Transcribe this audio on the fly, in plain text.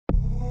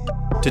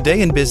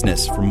Today in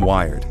Business from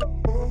Wired.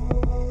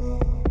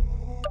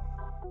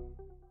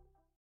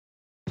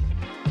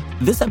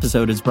 This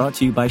episode is brought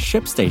to you by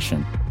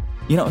ShipStation.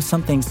 You know,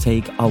 some things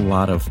take a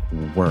lot of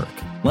work,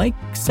 like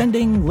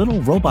sending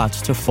little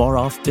robots to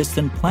far-off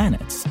distant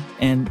planets.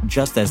 And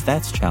just as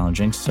that's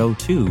challenging, so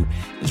too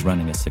is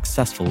running a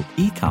successful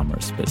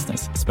e-commerce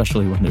business,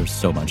 especially when there's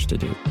so much to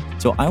do.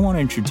 So I want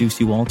to introduce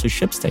you all to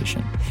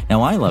ShipStation.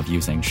 Now, I love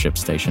using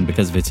ShipStation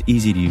because of its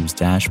easy-to-use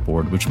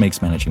dashboard, which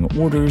makes managing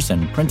orders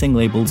and printing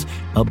labels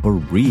a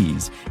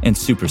breeze and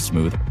super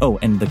smooth. Oh,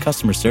 and the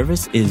customer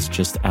service is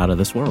just out of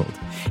this world.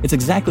 It's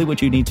exactly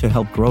what you need to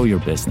help grow your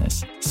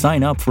business.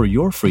 Sign up for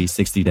your free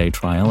 60-day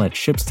trial at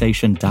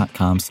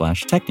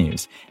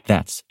shipstation.com/technews.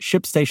 That's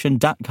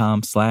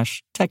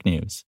shipstation.com/technews.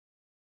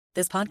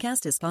 This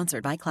podcast is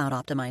sponsored by Cloud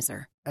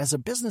Optimizer. As a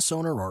business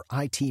owner or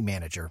IT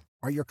manager,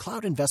 are your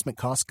cloud investment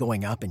costs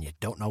going up and you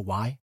don't know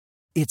why?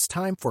 It's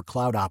time for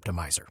Cloud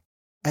Optimizer.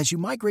 As you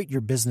migrate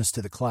your business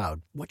to the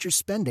cloud, what you're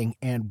spending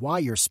and why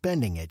you're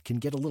spending it can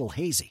get a little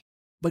hazy.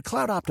 But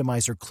Cloud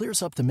Optimizer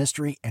clears up the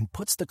mystery and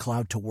puts the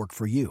cloud to work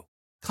for you.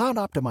 Cloud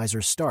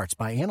Optimizer starts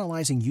by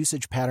analyzing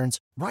usage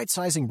patterns,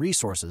 right-sizing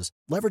resources,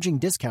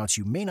 leveraging discounts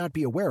you may not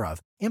be aware of,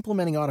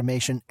 implementing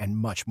automation, and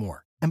much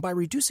more. And by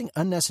reducing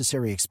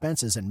unnecessary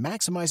expenses and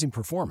maximizing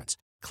performance,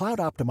 Cloud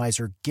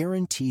Optimizer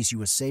guarantees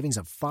you a savings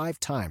of 5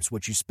 times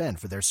what you spend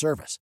for their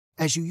service.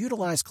 As you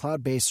utilize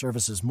cloud-based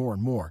services more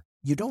and more,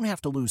 you don't have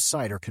to lose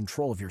sight or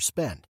control of your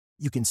spend.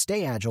 You can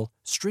stay agile,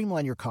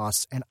 streamline your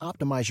costs, and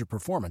optimize your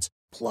performance,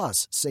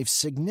 plus save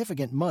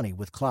significant money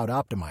with Cloud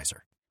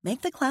Optimizer.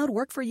 Make the cloud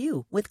work for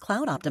you with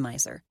Cloud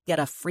Optimizer. Get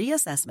a free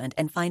assessment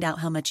and find out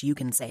how much you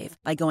can save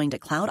by going to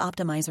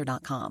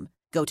cloudoptimizer.com.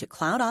 Go to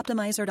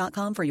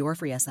cloudoptimizer.com for your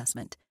free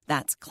assessment.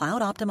 That's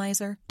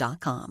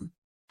cloudoptimizer.com.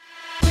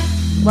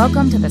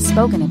 Welcome to the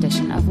spoken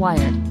edition of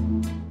Wired.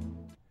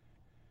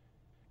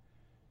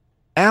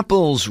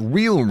 Apple's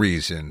real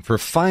reason for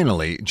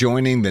finally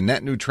joining the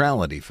net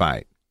neutrality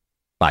fight,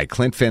 by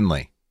Clint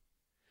Finley.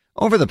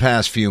 Over the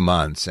past few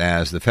months,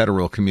 as the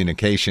Federal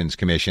Communications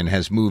Commission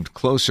has moved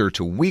closer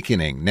to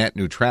weakening net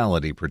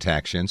neutrality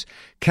protections,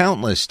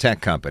 countless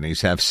tech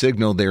companies have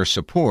signaled their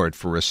support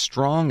for a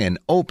strong and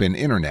open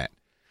Internet.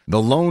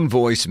 The lone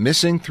voice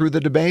missing through the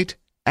debate?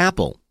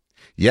 Apple.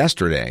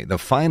 Yesterday, the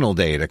final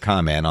day to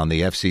comment on the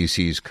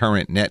FCC's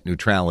current net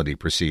neutrality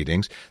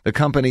proceedings, the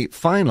company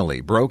finally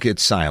broke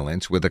its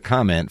silence with a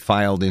comment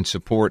filed in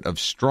support of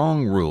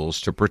strong rules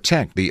to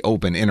protect the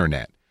open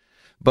Internet.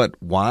 But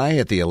why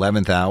at the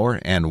 11th hour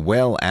and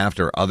well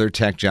after other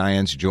tech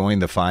giants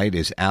joined the fight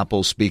is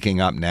Apple speaking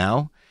up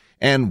now?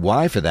 And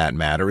why, for that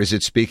matter, is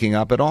it speaking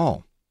up at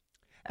all?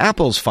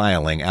 Apple's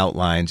filing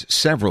outlines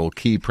several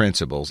key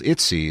principles it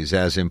sees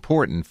as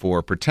important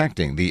for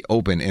protecting the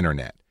open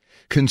Internet: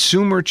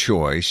 consumer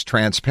choice,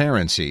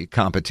 transparency,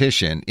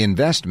 competition,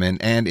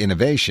 investment, and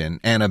innovation,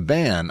 and a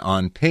ban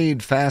on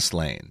paid fast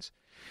lanes.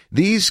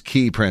 These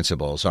key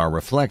principles are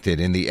reflected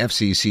in the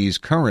FCC's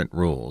current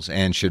rules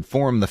and should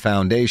form the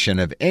foundation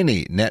of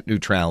any net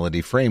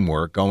neutrality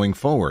framework going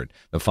forward,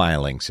 the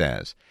filing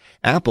says.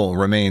 Apple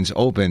remains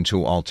open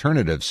to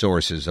alternative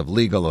sources of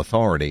legal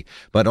authority,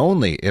 but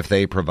only if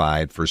they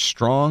provide for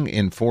strong,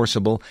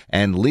 enforceable,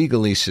 and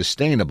legally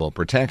sustainable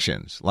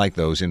protections like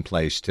those in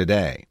place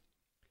today.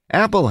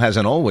 Apple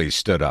hasn't always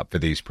stood up for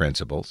these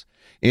principles.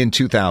 In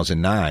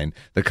 2009,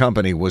 the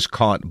company was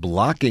caught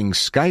blocking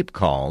Skype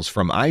calls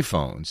from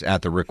iPhones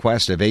at the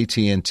request of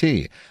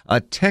AT&T,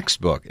 a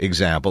textbook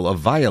example of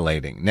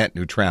violating net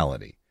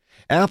neutrality.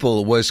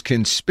 Apple was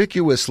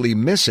conspicuously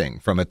missing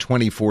from a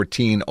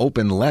 2014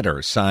 open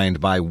letter signed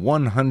by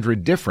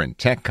 100 different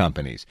tech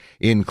companies,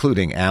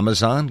 including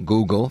Amazon,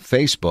 Google,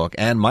 Facebook,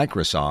 and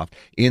Microsoft,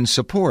 in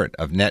support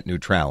of net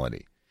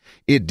neutrality.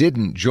 It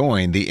didn't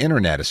join the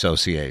Internet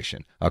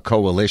Association, a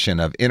coalition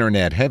of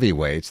Internet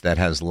heavyweights that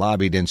has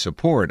lobbied in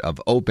support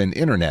of open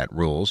Internet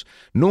rules,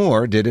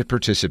 nor did it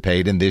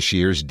participate in this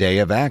year's Day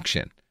of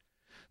Action.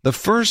 The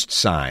first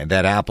sign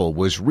that Apple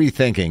was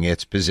rethinking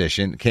its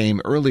position came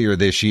earlier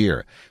this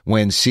year,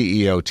 when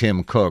CEO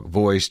Tim Cook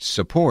voiced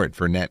support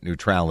for net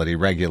neutrality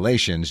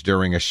regulations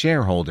during a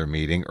shareholder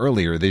meeting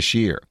earlier this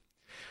year.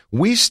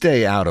 "We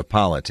stay out of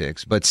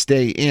politics, but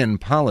stay in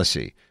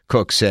policy,"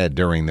 Cook said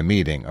during the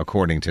meeting,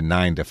 according to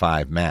 9 to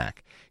 5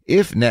 Mac.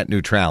 "If net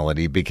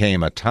neutrality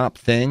became a top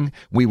thing,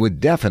 we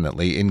would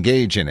definitely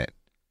engage in it."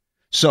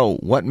 So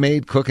what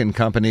made Cook and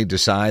Company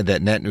decide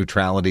that net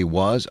neutrality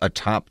was a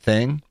top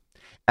thing?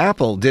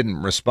 Apple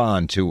didn't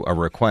respond to a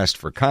request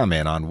for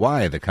comment on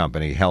why the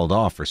company held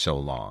off for so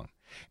long.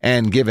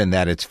 And given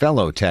that its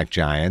fellow tech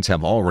giants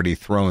have already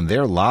thrown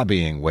their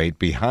lobbying weight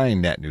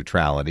behind net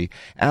neutrality,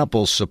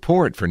 Apple's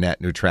support for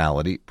net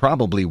neutrality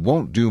probably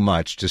won't do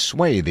much to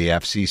sway the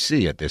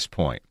FCC at this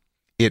point.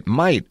 It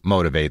might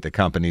motivate the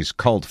company's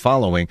cult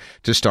following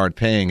to start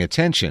paying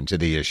attention to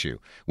the issue,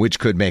 which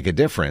could make a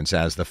difference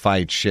as the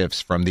fight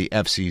shifts from the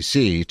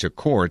FCC to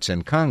courts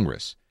and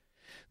Congress.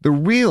 The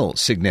real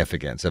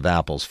significance of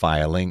Apple's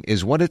filing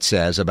is what it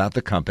says about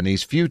the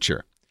company's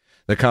future.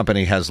 The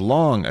company has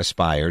long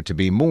aspired to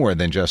be more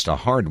than just a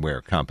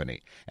hardware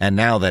company, and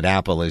now that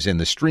Apple is in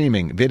the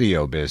streaming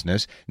video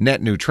business,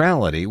 net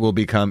neutrality will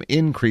become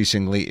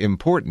increasingly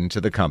important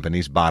to the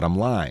company's bottom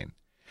line.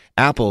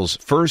 Apple's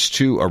first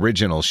two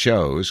original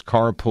shows,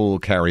 Carpool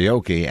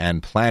Karaoke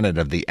and Planet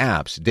of the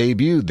Apps,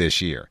 debuted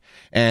this year,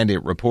 and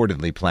it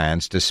reportedly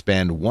plans to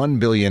spend $1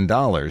 billion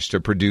to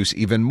produce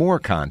even more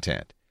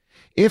content.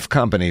 If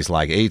companies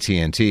like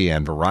AT&T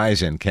and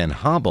Verizon can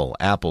hobble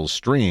Apple's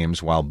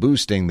streams while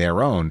boosting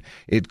their own,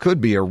 it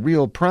could be a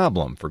real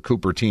problem for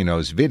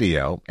Cupertino's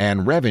video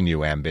and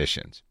revenue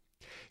ambitions.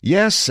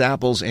 Yes,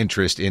 Apple's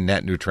interest in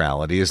net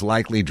neutrality is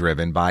likely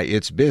driven by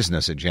its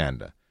business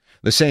agenda.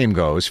 The same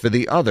goes for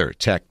the other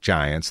tech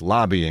giants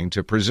lobbying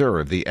to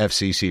preserve the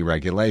FCC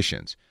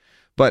regulations.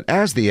 But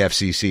as the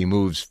FCC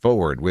moves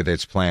forward with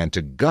its plan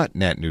to gut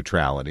net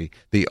neutrality,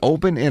 the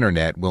open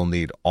internet will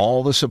need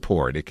all the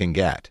support it can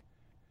get.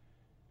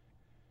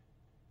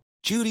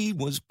 Judy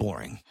was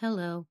boring.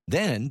 Hello.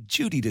 Then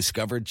Judy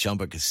discovered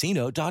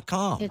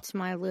ChumbaCasino.com. It's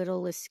my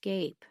little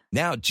escape.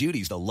 Now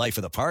Judy's the life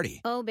of the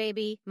party. Oh,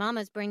 baby,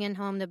 mama's bringing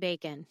home the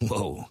bacon.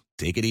 Whoa,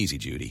 take it easy,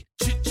 Judy.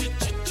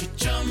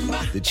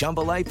 The Chumba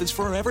life is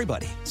for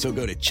everybody. So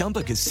go to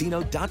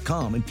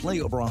ChumbaCasino.com and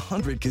play over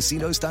 100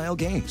 casino-style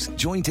games.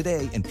 Join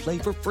today and play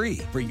for free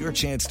for your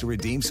chance to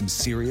redeem some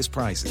serious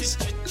prizes.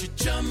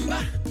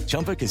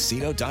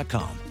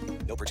 ChumbaCasino.com.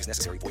 No purchase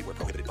necessary. Void where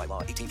prohibited by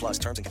law. 18+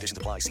 terms and conditions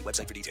apply. See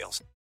website for details.